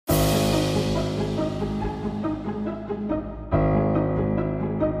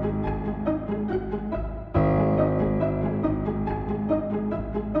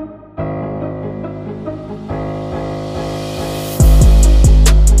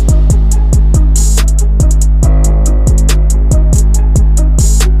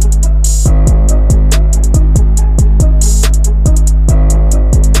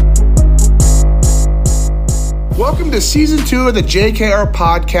Season 2 of the JKR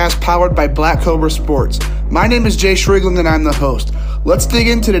podcast powered by Black Cobra Sports. My name is Jay Shrigland and I'm the host. Let's dig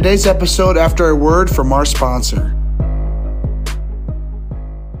into today's episode after a word from our sponsor.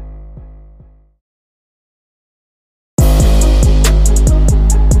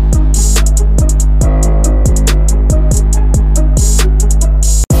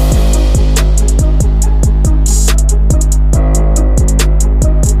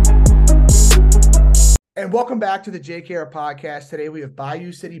 And welcome back to the JKR podcast. Today we have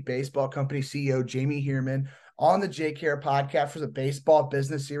Bayou City Baseball Company CEO Jamie Herrmann on the JKR podcast for the Baseball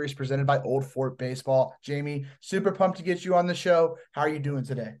Business Series presented by Old Fort Baseball. Jamie, super pumped to get you on the show. How are you doing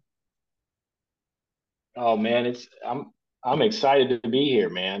today? Oh man, I'm excited to be here,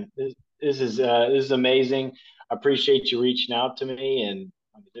 man. This is amazing. I appreciate you reaching out to me, and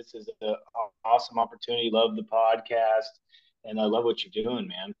I mean, this is an awesome opportunity. Love the podcast, and I love what you're doing,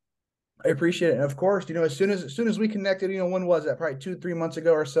 man. I appreciate it. And of course, as soon as we connected, when was that? Probably 2-3 months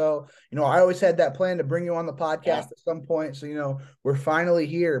ago or so. I always had that plan to bring you on the podcast Yeah. at some point. So, we're finally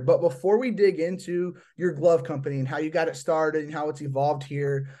here. But before we dig into your glove company and how you got it started and how it's evolved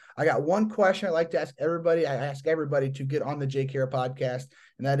here, I got one question I'd like to ask everybody. I ask everybody to get on the JKR podcast.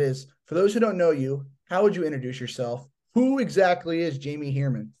 And that is, for those who don't know you, how would you introduce yourself? Who exactly is Jamie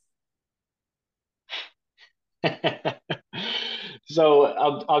Herrmann? So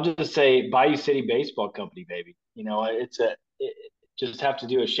I'll just say Bayou City Baseball Company, baby. Just have to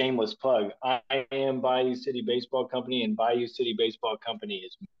do a shameless plug. I am Bayou City Baseball Company, and Bayou City Baseball Company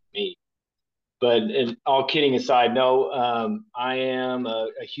is me. But and all kidding aside, no, I am a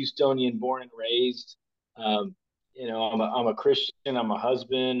Houstonian born and raised. I'm a Christian. I'm a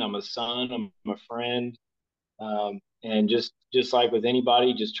husband. I'm a son. I'm a friend. And just like with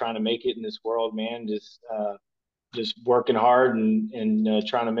anybody, just trying to make it in this world, man. Just working hard and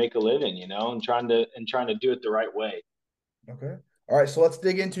trying to make a living, and trying to do it the right way. Okay. All right. So let's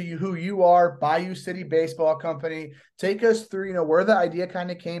dig into who you are, Bayou City Baseball Company. Take us through, where the idea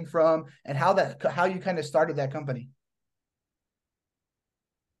kind of came from and how you kind of started that company.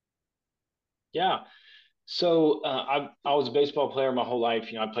 Yeah. So I was a baseball player my whole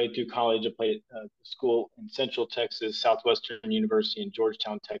life. I played through college. I played at school in Central Texas, Southwestern University in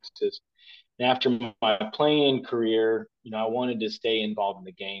Georgetown, Texas. And after my playing career, I wanted to stay involved in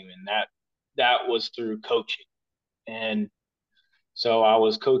the game, and that was through coaching. And so I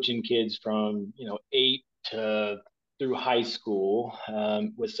was coaching kids from 8 to through high school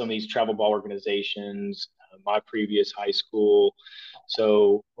with some of these travel ball organizations. My previous high school,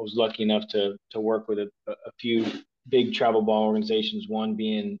 so I was lucky enough to work with a few big travel ball organizations. One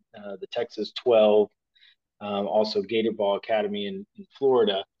being the Texas 12, also Gator Ball Academy in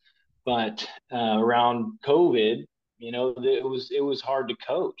Florida. But around COVID, it was hard to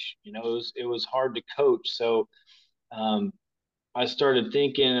coach. It was hard to coach. So I started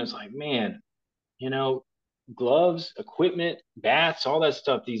thinking, I was like, man, you know, gloves, equipment, bats, all that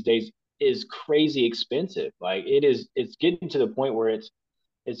stuff these days is crazy expensive. Like it's getting to the point where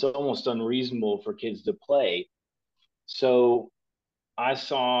it's almost unreasonable for kids to play. So I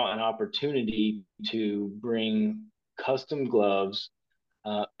saw an opportunity to bring custom gloves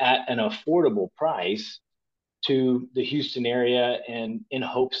at an affordable price to the Houston area, and in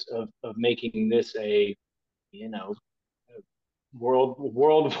hopes of making this a you know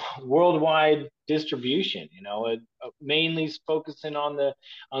worldwide distribution. Mainly focusing on the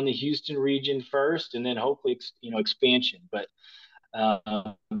Houston region first, and then hopefully expansion. But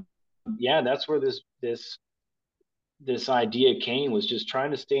uh, yeah, that's where this idea came, was just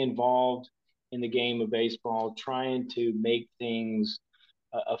trying to stay involved in the game of baseball, trying to make things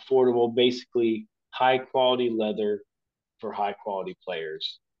affordable, basically high quality leather for high quality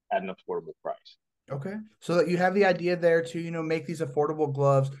players at an affordable price. Okay. So that you have the idea there to, make these affordable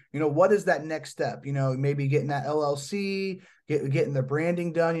gloves. What is that next step? Maybe getting that LLC, getting the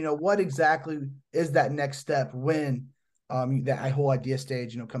branding done. What exactly is that next step when that whole idea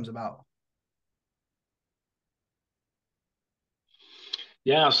stage, comes about?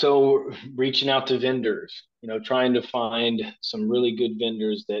 Yeah, so reaching out to vendors, trying to find some really good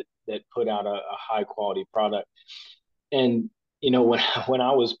vendors that put out a high quality product. And when when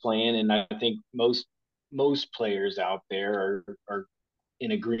I was playing, and I think most players out there are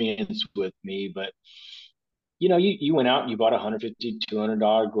in agreement with me, but you went out and you bought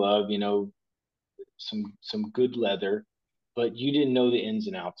 $150-$200 glove, some good leather, but you didn't know the ins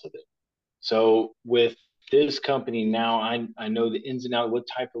and outs of it. So with this company now, I know the ins and outs, what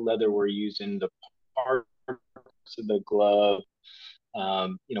type of leather we're using, the parts of the glove,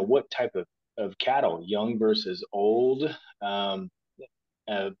 what type of cattle, young versus old, a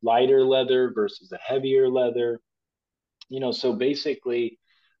lighter leather versus a heavier leather. So basically,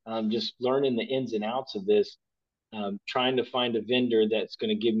 just learning the ins and outs of this, trying to find a vendor that's going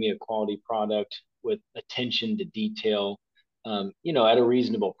to give me a quality product with attention to detail, at a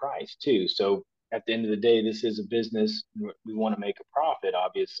reasonable price too. So at the end of the day, this is a business. We want to make a profit,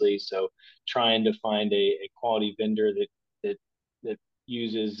 obviously. So trying to find a quality vendor that that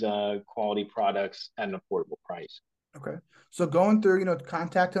uses quality products at an affordable price. Okay. So going through,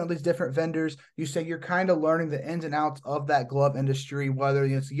 contacting all these different vendors, you say you're kind of learning the ins and outs of that glove industry, whether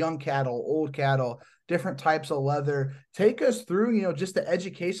it's young cattle, old cattle, different types of leather. Take us through, just the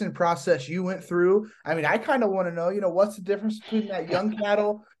education process you went through. I mean, I kind of want to know, what's the difference between that young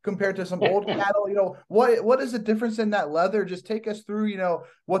cattle compared to some old cattle? What is the difference in that leather? Just take us through,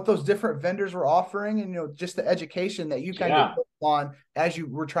 what those different vendors were offering and, just the education that you kind of Yeah, took on as you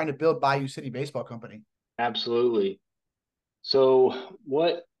were trying to build Bayou City Baseball Company. absolutely. So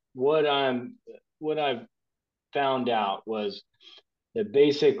what I've found out was that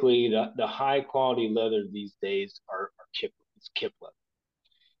basically the high quality leather these days are kip leather,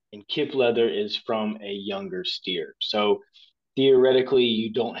 and kip leather is from a younger steer. So theoretically,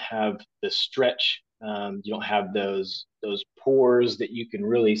 you don't have the stretch. You don't have those pores that you can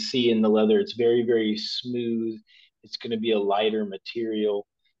really see in the leather. It's very smooth. It's going to be a lighter material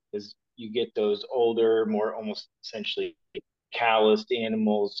as you get those older, more almost essentially calloused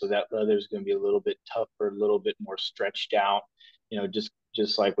animals. So that leather is going to be a little bit tougher, a little bit more stretched out.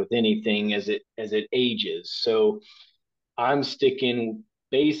 Just like with anything as it ages. So I'm sticking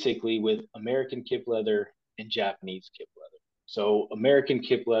basically with American kip leather and Japanese kip leather. So American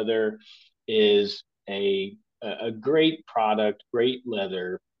kip leather is a great product, great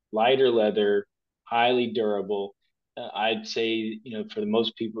leather, lighter leather, highly durable. I'd say, for the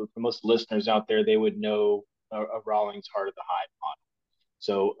most people, for most listeners out there, they would know a Rawlings Heart of the Hide model.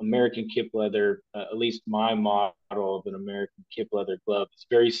 So American kip leather, at least my model of an American kip leather glove, is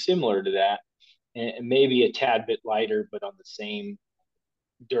very similar to that, and maybe a tad bit lighter, but on the same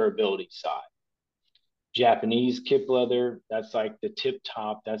durability side. Japanese kip leather, that's like the tip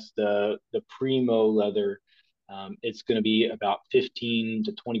top, that's the primo leather. It's going to be about 15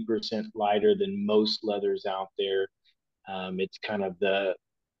 to 20% lighter than most leathers out there. It's kind of the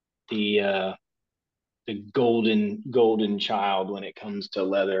the golden child when it comes to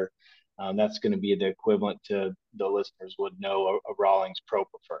leather. That's going to be the equivalent to the listeners would know a Rawlings Pro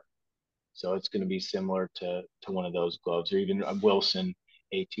Prefer. So it's going to be similar to one of those gloves, or even a Wilson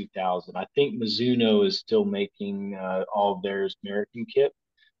A2000. I think Mizuno is still making all of theirs American kit,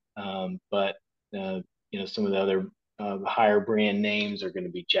 but some of the other higher brand names are going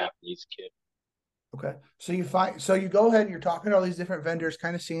to be Japanese kit. Okay. So you go ahead and you're talking to all these different vendors,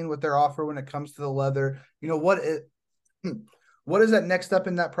 kind of seeing what they're offer when it comes to the leather. What is that next step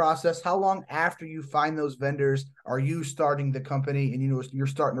in that process? How long after you find those vendors are you starting the company and you're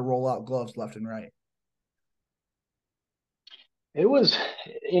starting to roll out gloves left and right? It was,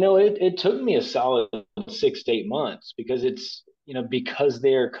 it took me a solid 6 to 8 months because because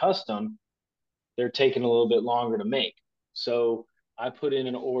they're custom, they're taking a little bit longer to make. So I put in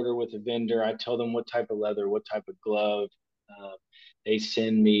an order with a vendor. I tell them what type of leather, what type of glove. Uh, they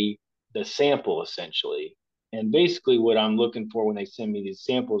send me the sample essentially. And basically, what I'm looking for when they send me these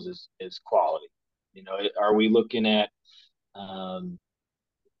samples is quality. Are we looking at um,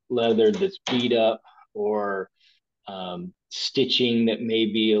 leather that's beat up, or stitching that may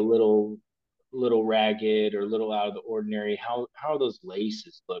be a little ragged or a little out of the ordinary? How are those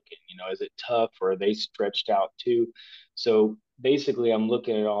laces looking? Is it tough, or are they stretched out too? So basically, I'm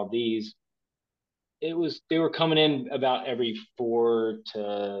looking at all these. They were coming in about every 4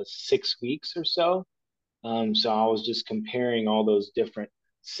 to 6 weeks or so. So I was just comparing all those different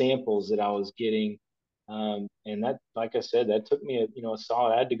samples that I was getting. And that, like I said, that took me a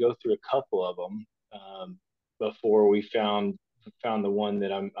solid. I had to go through a couple of them before we found the one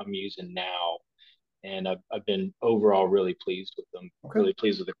that I'm using now, and I've been overall really pleased with them. Okay. Really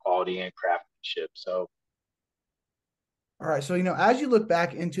pleased with the quality and craftsmanship. So All right. So, as you look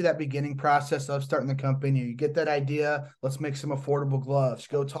back into that beginning process of starting the company, you get that idea, let's make some affordable gloves.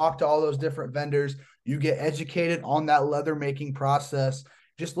 Go talk to all those different vendors. You get educated on that leather making process.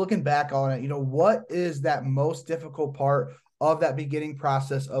 Just looking back on it, what is that most difficult part of that beginning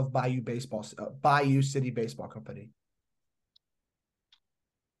process of Bayou City Baseball Company?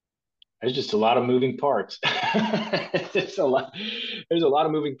 there's just a lot of moving parts. there's a lot. There's a lot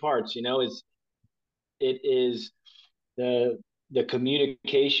of moving parts. It is the the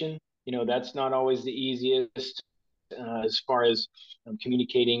communication. That's not always the easiest as far as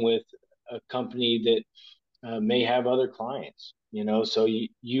communicating with a company that may have other clients. So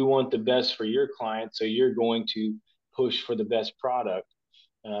you want the best for your client, so you're going to push for the best product,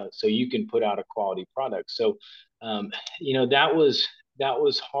 so you can put out a quality product. So, um, that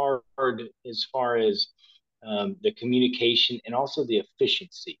was hard as far as the communication and also the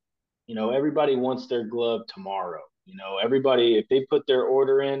efficiency. Everybody wants their glove tomorrow. Everybody, if they put their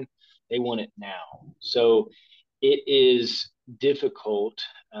order in, they want it now. So it is difficult,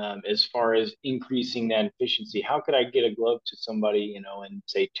 as far as increasing that efficiency. How could I get a glove to somebody, in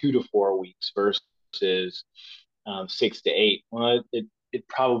say 2 to 4 weeks versus 6 to 8? Well, it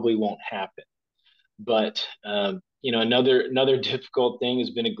probably won't happen. But another difficult thing has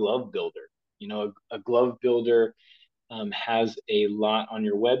been a glove builder. A glove builder has a lot on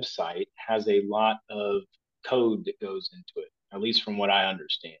your website, has a lot of code that goes into it, at least from what I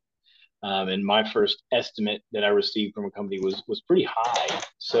understand. And my first estimate that I received from a company was pretty high.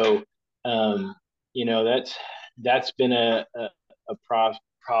 So, that's been a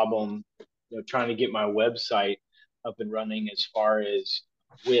problem, trying to get my website up and running as far as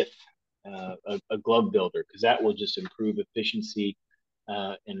with a glove builder, because that will just improve efficiency,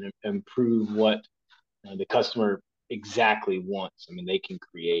 and improve what the customer exactly wants. I mean, they can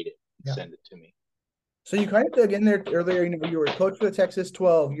create it and Yeah. send it to me. So you kind of dug in there earlier, you were a coach for the Texas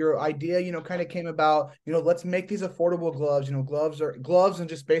 12. Your idea, kind of came about, let's make these affordable gloves. Gloves and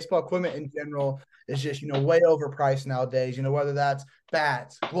just baseball equipment in general is just, way overpriced nowadays, whether that's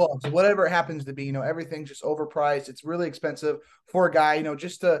bats, gloves, whatever it happens to be, everything's just overpriced. It's really expensive for a guy,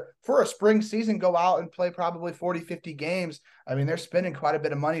 just for a spring season, go out and play probably 40, 50 games. I mean, they're spending quite a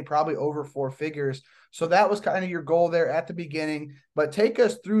bit of money, probably over four figures. So that was kind of your goal there at the beginning. But take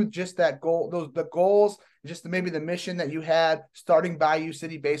us through just that goal, the goals, just maybe the mission that you had starting Bayou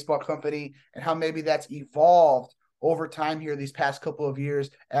City Baseball Company, and how maybe that's evolved over time here these past couple of years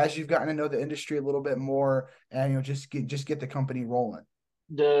as you've gotten to know the industry a little bit more, and just get the company rolling.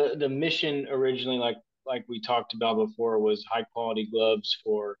 The mission originally, like we talked about before, was high quality gloves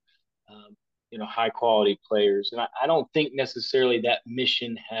for high quality players, and I don't think necessarily that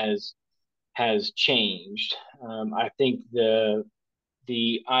mission has changed. I think the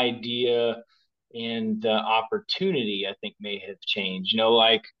idea and the opportunity, I think, may have changed.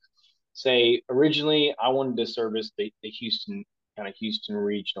 Like, say, originally I wanted to service the Houston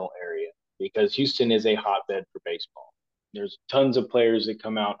regional area, because Houston is a hotbed for baseball. There's tons of players that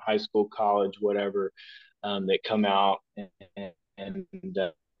come out, high school, college, whatever, that come out and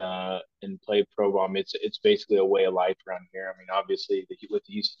play pro ball. It's basically a way of life around here. I mean, obviously, with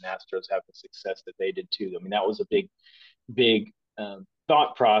the Houston Astros having the success that they did too. I mean, that was a big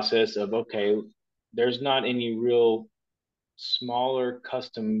thought process of, okay, there's not any real smaller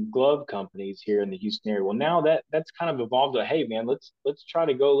custom glove companies here in the Houston area. Well, now that's kind of evolved to, hey man, let's try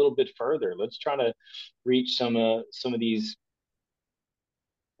to go a little bit further. Let's try to reach some of these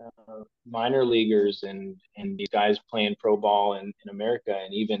minor leaguers and these guys playing pro ball in America.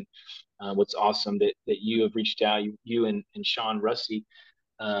 And even what's awesome that you have reached out, you and Sean Russi,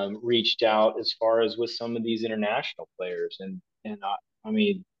 reached out as far as with some of these international players, and I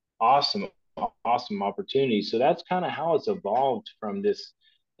mean, awesome, awesome opportunity. So that's kind of how it's evolved from this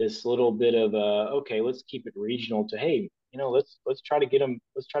little bit of okay, let's keep it regional, to, hey, let's try to get them,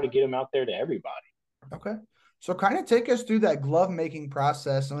 out there to everybody. Okay. So kind of take us through that glove making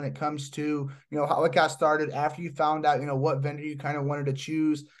process when it comes to, how it got started after you found out, what vendor you kind of wanted to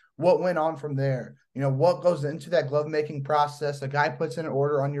choose, what went on from there, what goes into that glove making process. A guy puts in an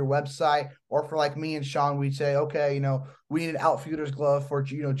order on your website, or for like me and Sean, we'd say, okay, we need an outfielder's glove for,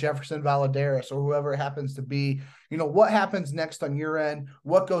 Jefferson Valadares or whoever it happens to be. What happens next on your end?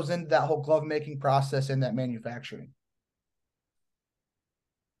 What goes into that whole glove making process and that manufacturing?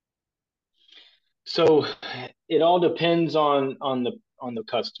 So it all depends on the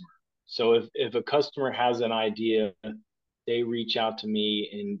customer. So if a customer has an idea, they reach out to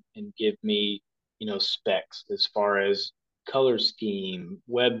me and give me, specs as far as color scheme,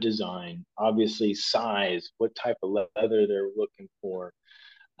 web design, obviously size, what type of leather they're looking for,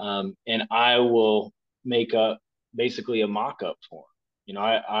 and I will make a basically a mock-up for them.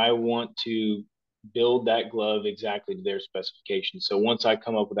 I want to build that glove exactly to their specifications. So once I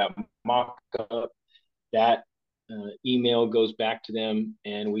come up with that mock-up, that email goes back to them,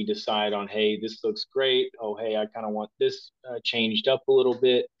 and we decide on, hey, this looks great. Oh, hey, I kind of want this changed up a little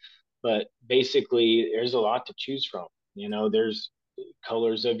bit. But basically, there's a lot to choose from. There's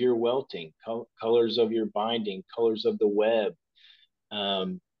colors of your welting, colors of your binding, colors of the web.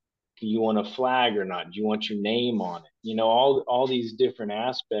 Um, do you want a flag or not? Do you want your name on it? All these different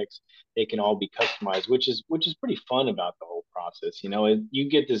aspects, they can all be customized, which is pretty fun about the whole process. You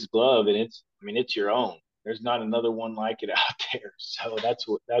get this glove, and it's your own. There's not another one like it out there. So that's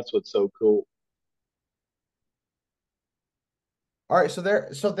what's so cool. All right, so there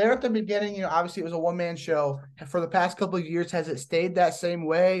at the beginning, obviously it was a one-man show. For the past couple of years, has it stayed that same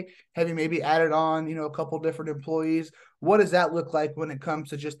way? Have you maybe added on, a couple different employees? What does that look like when it comes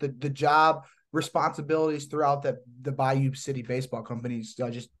to just the job responsibilities throughout the Bayou City Baseball Companies?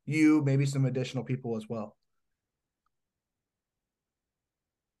 Just you, maybe some additional people as well.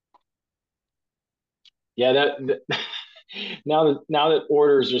 Yeah, that now that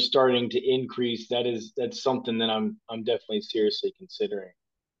orders are starting to increase, that's something that I'm definitely seriously considering.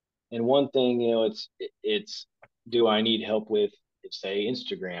 And one thing, it's do I need help with, say,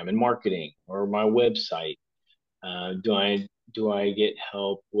 Instagram and marketing or my website? Do I get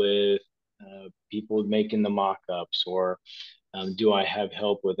help with people making the mock-ups, or do I have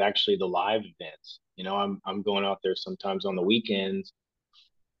help with actually the live events? I'm going out there sometimes on the weekends,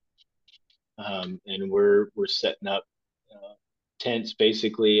 and we're setting up tents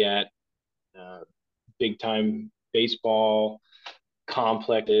basically at big time baseball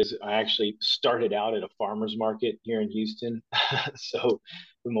complexes. I actually started out at a farmer's market here in Houston. So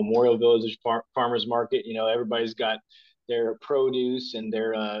the Memorial Village Farmers Market, everybody's got their produce and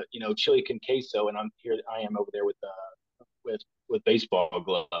their chili con queso, and I am over there with baseball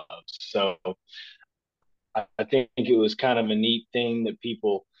gloves. So I think it was kind of a neat thing that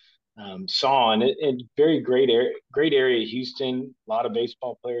people saw, and it very great area, Houston. A lot of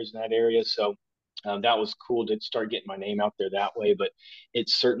baseball players in that area, so that was cool to start getting my name out there that way. But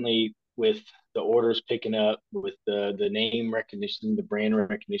it's certainly with the orders picking up, with the name recognition, the brand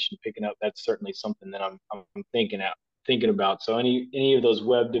recognition picking up. That's certainly something that I'm thinking about. So any of those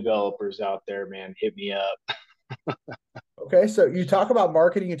web developers out there, man, hit me up. Okay, so you talk about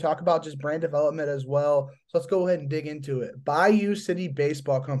marketing, you talk about just brand development as well. So let's go ahead and dig into it. Bayou City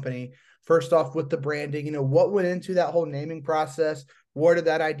Baseball Company, first off, with the branding, what went into that whole naming process? Where did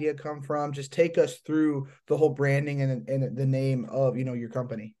that idea come from? Just take us through the whole branding and the name of, your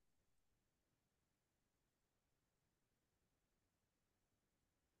company.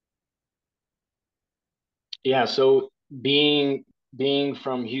 Yeah, so being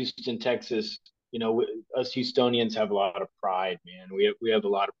from Houston, Texas, us Houstonians have a lot of pride, man. We have a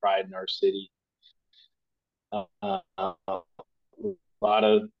lot of pride in our city. A lot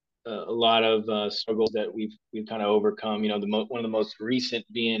of struggles that we've kind of overcome. One of the most recent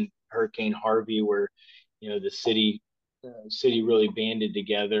being Hurricane Harvey, where the city really banded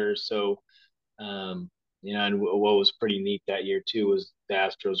together. So and what was pretty neat that year too was the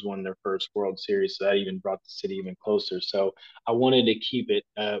Astros won their first World Series, so that even brought the city even closer. So I wanted to keep it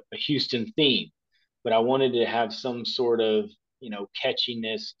a Houston theme, but I wanted to have some sort of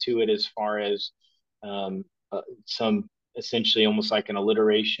catchiness to it, as far as some essentially almost like an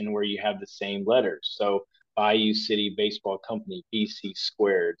alliteration where you have the same letters. So Bayou City Baseball Company, BC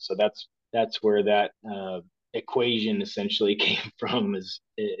squared. So that's where that equation essentially came from, is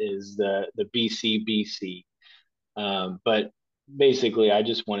the BC. But basically, I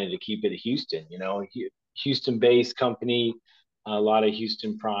just wanted to keep it a Houston, Houston-based company, a lot of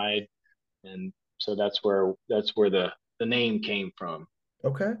Houston pride, and so that's where the name came from.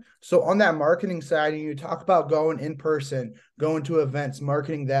 Okay. So on that marketing side, you talk about going in person, going to events,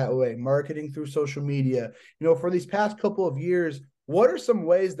 marketing that way, marketing through social media. For these past couple of years, what are some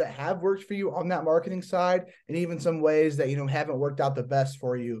ways that have worked for you on that marketing side, and even some ways that haven't worked out the best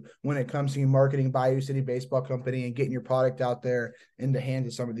for you when it comes to marketing Bayou City Baseball Company and getting your product out there in the hands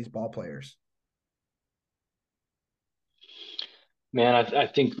of some of these ball players? Man, I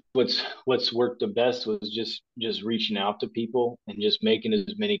think what's worked the best was just reaching out to people and just making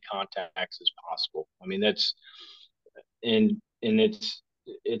as many contacts as possible. I mean, that's and it's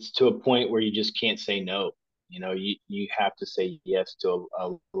to a point where you just can't say no. You have to say yes to a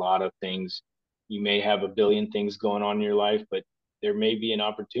lot of things. You may have a billion things going on in your life, but there may be an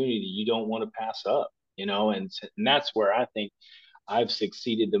opportunity you don't want to pass up. And that's where I think I've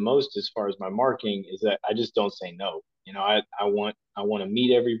succeeded the most as far as my marketing, is that I just don't say no. I want to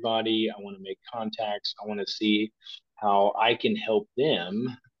meet everybody. I want to make contacts. I want to see how I can help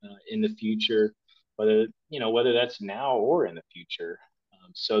them in the future, whether that's now or in the future.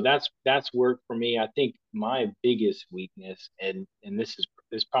 So that's worked for me. I think my biggest weakness, and this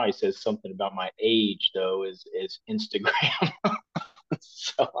probably says something about my age though, is Instagram.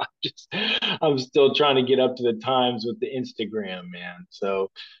 So I'm still trying to get up to the times with the Instagram, man. So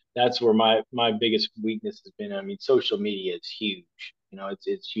that's where my biggest weakness has been. I mean, social media is huge.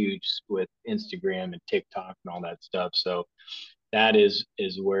 It's huge with Instagram and TikTok and all that stuff. So that is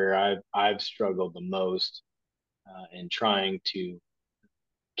where I've struggled the most in trying to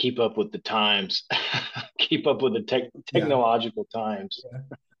keep up with the times, keep up with the Yeah. technological times.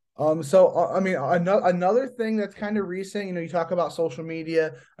 I mean, another thing that's kind of recent, you talk about social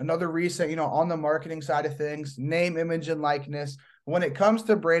media, another recent, on the marketing side of things, name, image, and likeness. When it comes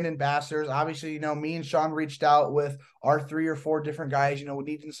to brand ambassadors, obviously, me and Sean reached out with our 3 or 4 different guys,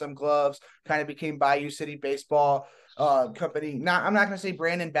 needing some gloves, kind of became Bayou City Baseball company. I'm not going to say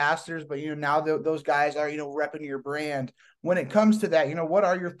brand ambassadors, but now those guys are repping your brand. When it comes to that, what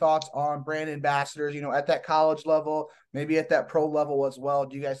are your thoughts on brand ambassadors? At that college level, maybe at that pro level as well.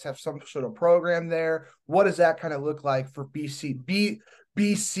 Do you guys have some sort of program there? What does that kind of look like for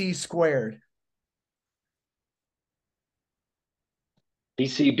BC squared?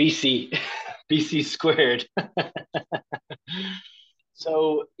 BC BC squared.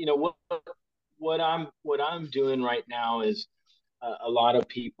 So what I'm doing right now is a lot of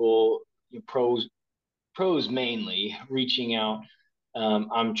people, pros mainly, reaching out.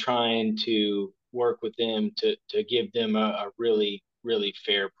 I'm trying to work with them to give them a really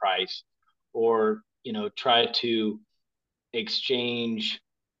fair price, or try to exchange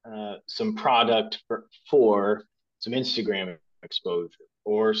some product for some Instagram exposure,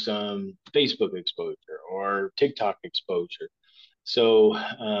 or some Facebook exposure, or TikTok exposure. So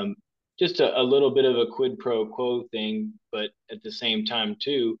just a little bit of a quid pro quo thing, but at the same time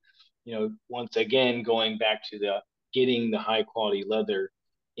too, once again going back to the getting the high quality leather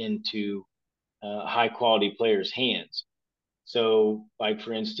into high quality players' hands. So, like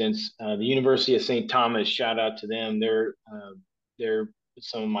for instance, the University of St. Thomas, shout out to them. They're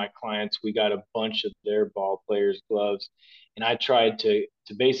some of my clients. We got a bunch of their ball players' gloves, and I tried to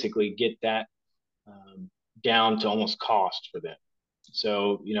basically get that um, down to almost cost for them.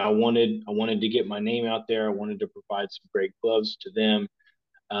 So, I wanted to get my name out there. I wanted to provide some great gloves to them.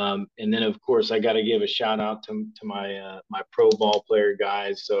 And then, of course, I got to give a shout out to my pro ball player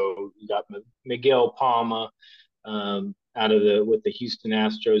guys. So you got Miguel Palma, out of the with the Houston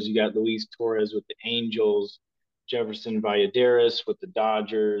Astros. You got Luis Torres with the Angels, Jefferson Valladares with the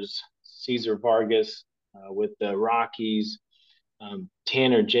Dodgers, Cesar Vargas with the Rockies.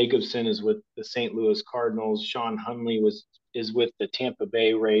 Tanner Jacobson is with the St. Louis Cardinals. Sean Hunley is with the Tampa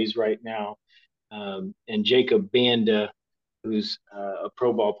Bay Rays right now, and Jacob Banda, who's a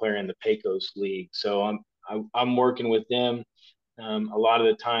pro ball player in the Pecos League. So I'm working with them. A lot of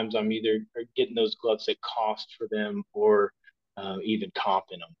the times, I'm either getting those gloves at cost for them, or even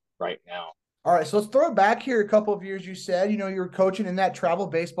comping them right now. All right, so let's throw it back here a couple of years. You said, you were coaching in that travel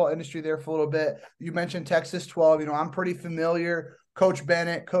baseball industry there for a little bit. You mentioned Texas 12. I'm pretty familiar. Coach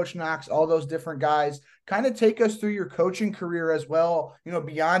Bennett, Coach Knox, all those different guys. Kind of take us through your coaching career as well,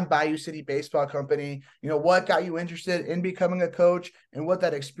 beyond Bayou City Baseball Company. What got you interested in becoming a coach, and what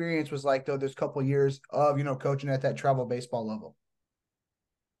that experience was like, though, this couple of years of, coaching at that travel baseball level.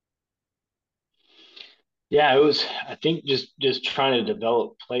 Yeah, it was. I think just trying to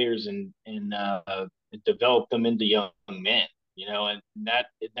develop players, and develop them into young men. And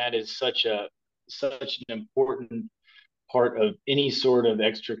that is such an important part of any sort of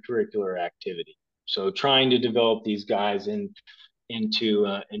extracurricular activity. So trying to develop these guys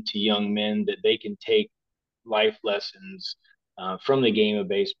into young men, that they can take life lessons from the game of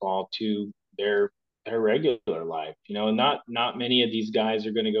baseball to their regular life. Not many of these guys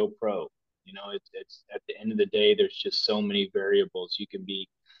are going to go pro. It's at the end of the day, there's just so many variables. You can be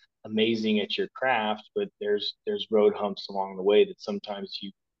amazing at your craft, but there's road humps along the way that sometimes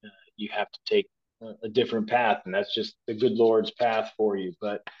you have to take a different path, and that's just the good Lord's path for you.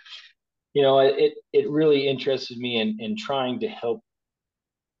 But it really interested me in trying to help,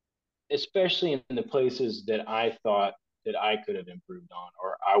 especially in the places that I thought that I could have improved on,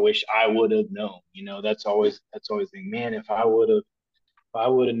 or I wish I would have known. That's always the man. If I would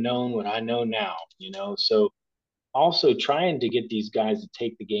have known what I know now. So also trying to get these guys to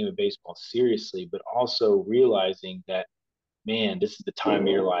take the game of baseball seriously, but also realizing that, man, this is the time of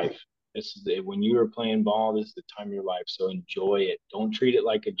your life. When you are playing ball, this is the time of your life. So enjoy it. Don't treat it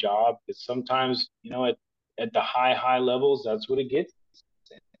like a job, because sometimes, at the high levels, that's what it gets.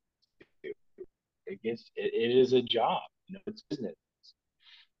 It is a job. It's business.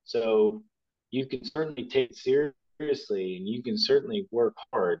 So you can certainly take it seriously, and you can certainly work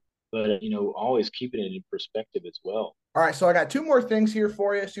hard, but always keeping it in perspective as well. All right, so I got 2 more things here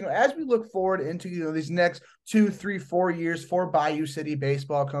for you. So, as we look forward into these next 2, 3, 4 years for Bayou City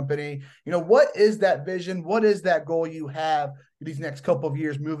Baseball Company, what is that vision? What is that goal you have these next couple of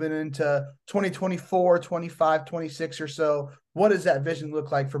years moving into 2024, 25, 26 or so? What does that vision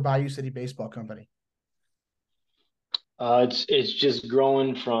look like for Bayou City Baseball Company? It's just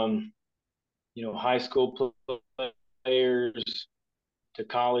growing from high school players to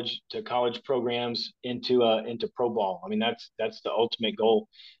college programs into pro ball. I mean, that's the ultimate goal.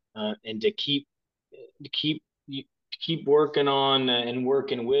 and to keep working on and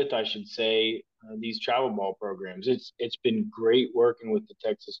working with, I should say, these travel ball programs. It's been great working with the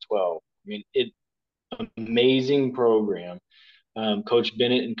Texas 12. I mean, amazing program. Coach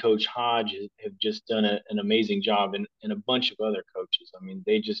Bennett and Coach Hodge have just done an amazing job, and a bunch of other coaches. I mean,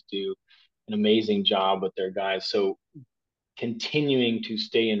 they just do an amazing job with their guys. So continuing to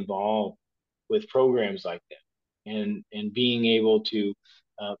stay involved with programs like that, and being able to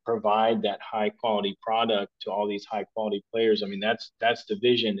provide that high quality product to all these high quality players. I mean, that's the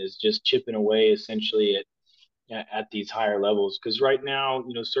vision, is just chipping away essentially at these higher levels. Because right now,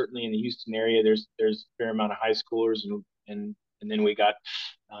 certainly in the Houston area, there's a fair amount of high schoolers, and then we got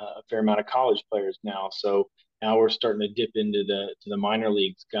a fair amount of college players now. So now we're starting to dip into the minor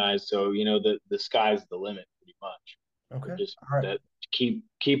leagues guys. So the sky's the limit pretty much. So Okay. just All right. that, keep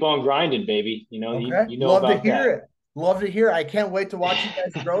on grinding, baby. Okay. You know Love to about hear that. it. Love to hear it. I can't wait to watch you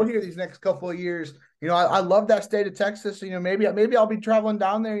guys grow here these next couple of years. I love that state of Texas. Maybe I'll be traveling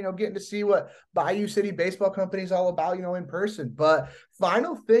down there, getting to see what Bayou City Baseball Company is all about, in person. But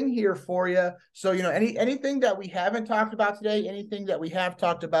final thing here for you. So, anything that we haven't talked about today, anything that we have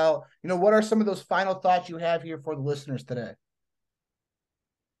talked about, what are some of those final thoughts you have here for the listeners today?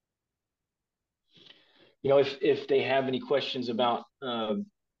 If they have any questions about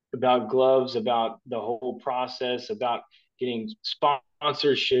gloves, about the whole process, about getting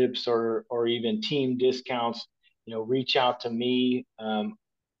sponsorships or even team discounts, reach out to me.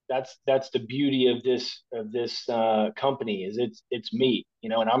 That's the beauty of this company, is it's me,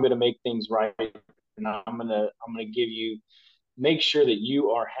 and I'm going to make things right, and I'm going to make sure that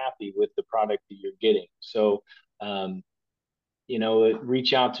you are happy with the product that you're getting. So um,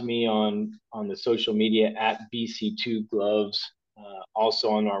 reach out to me on the social media at BC2 Gloves.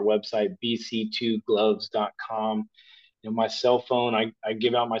 Also on our website, bc2gloves.com. My cell phone, I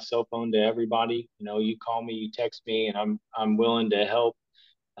give out my cell phone to everybody. You call me, you text me, and I'm willing to help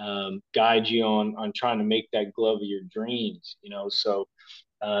guide you on trying to make that glove of your dreams. So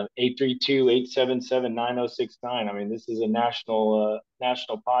 832-877-9069. I mean, this is a national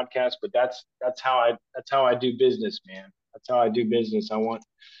podcast, but that's how I do business, man. That's how I do business. I want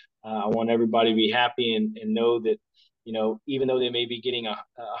everybody to be happy and know that, even though they may be getting a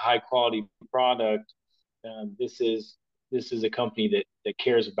high quality product, this is a company that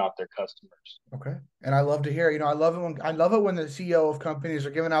cares about their customers. Okay. And I love to hear, I love it when the CEO of companies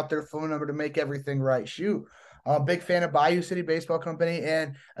are giving out their phone number to make everything right. Shoot. I'm a big fan of Bayou City Baseball Company.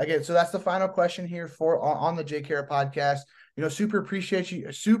 And again, so that's the final question here for on the JKR podcast. Super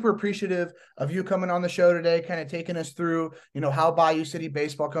appreciative of you coming on the show today, kind of taking us through, how Bayou City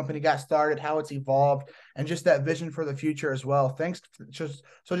Baseball Company got started, how it's evolved, and just that vision for the future as well. Just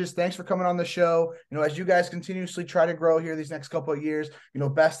thanks for coming on the show. As you guys continuously try to grow here these next couple of years,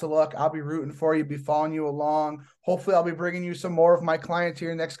 best of luck. I'll be rooting for you, be following you along. Hopefully I'll be bringing you some more of my clients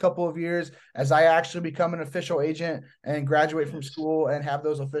here in the next couple of years as I actually become an official agent and graduate from Yes. school and have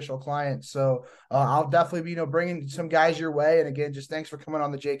those official clients. So I'll definitely be, bringing some guys your way. And again, just thanks for coming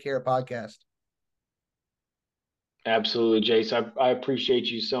on the JKR podcast. Absolutely, Jace. I appreciate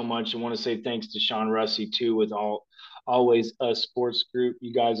you so much. I want to say thanks to Sean Russey too, with always us sports group.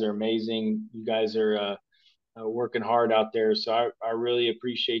 You guys are amazing. You guys are working hard out there. So I really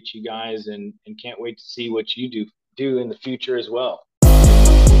appreciate you guys, and can't wait to see what you do in the future as well.